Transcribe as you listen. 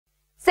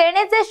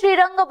सेनेचे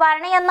श्रीरंग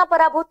बारणे यांना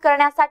पराभूत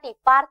करण्यासाठी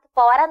पार्थ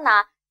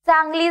पवारांना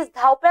चांगलीच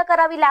धावपळ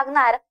करावी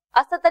लागणार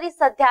असं तरी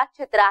सध्या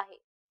चित्र आहे।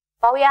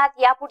 पाहुयात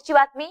या पुढची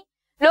बातमी।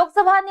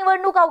 लोकसभा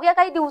निवडणूक अवघ्या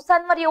काही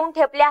दिवसांवर येऊन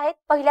ठेपल्या आहेत।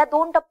 पहिल्या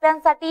 2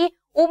 टप्प्यांसाठी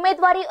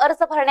उमेदवारी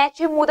अर्ज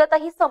भरण्याची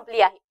मुदतही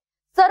संपली आहे।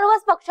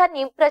 सर्वच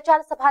पक्षांनी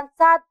प्रचार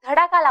सभांचा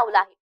धडाका लावला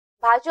आहे।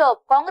 भाजप,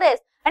 काँग्रेस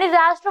आणि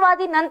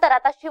राष्ट्रवादी नंतर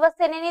आता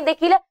शिवसेनेने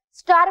देखील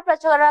स्टार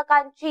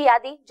प्रचारकांची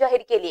यादी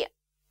जाहीर केली आहे।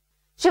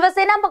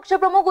 शिवसेना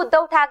पक्षप्रमुख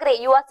उद्धव ठाकरे,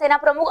 युवासेना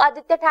प्रमुख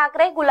आदित्य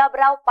ठाकरे,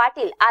 गुलाबराव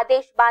पाटील,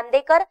 आदेश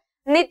बांदेकर,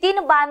 नितीन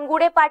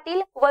बानगुडे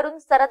पाटील, वरुण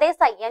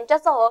सरदेसाई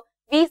यांच्यासह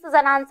 20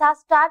 जणांचा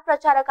स्टार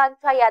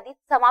प्रचारकांच्या यादीत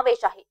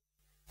समावेश आहे।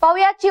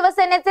 पाहुयात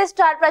शिवसेनेचे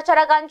स्टार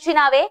प्रचारकांची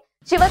नावे।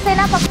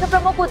 शिवसेना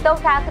पक्षप्रमुख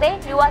उद्धव ठाकरे,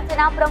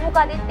 युवासेना प्रमुख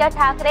आदित्य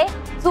ठाकरे,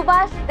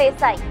 सुभाष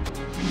देसाई,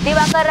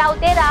 दिवाकर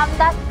रावते,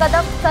 रामदास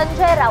कदम,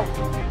 संजय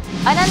राऊत,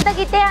 अनंत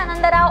गीते,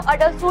 आनंदराव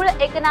अडसूळ,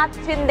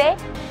 एकनाथ शिंदे,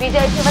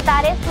 विजय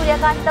शिवतारे,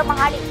 सूर्यकांत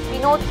महाडिक,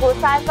 विनोद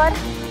घोसाळकर,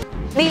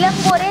 नीलम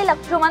गोरे,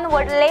 लक्ष्मण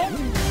वडले,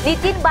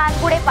 नितीन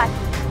बानगुडे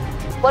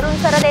पाटील, वरुण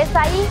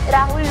सरदेसाई,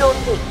 राहुल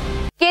लोंढे।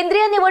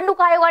 केंद्रीय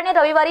निवडणूक आयोगाने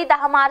रविवारी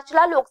 10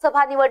 मार्चला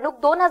लोकसभा निवडणूक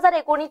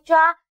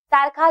 2019च्या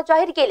तारखा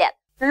जाहीर केल्यात।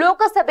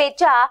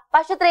 लोकसभेच्या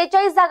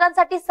 543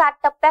 जागांसाठी 7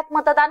 टप्प्यात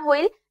मतदान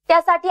होईल।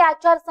 त्यासाठी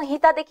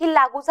आचारसंहिता देखील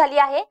लागू झाली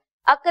आहे।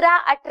 11,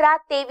 18,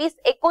 23,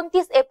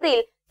 29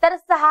 एप्रिल तर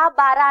 6,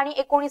 12 आणि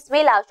 19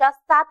 मेला अशा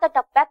 7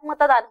 टप्प्यात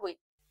मतदान होईल।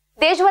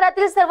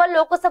 देशभरातील सर्व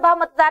लोकसभा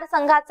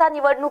मतदारसंघाचा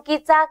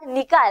निवडणुकीचा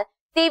निकाल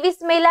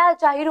 23 मेला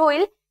जाहीर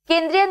होईल।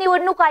 केंद्रीय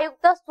निवडणूक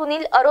आयुक्त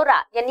सुनील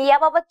अरोरा यांनी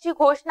याबाबतची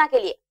घोषणा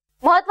केली आहे।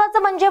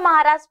 महत्त्वाचं म्हणजे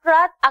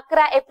महाराष्ट्रात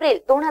 11 एप्रिल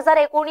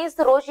 2019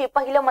 रोजी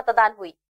पहिलं मतदान होईल।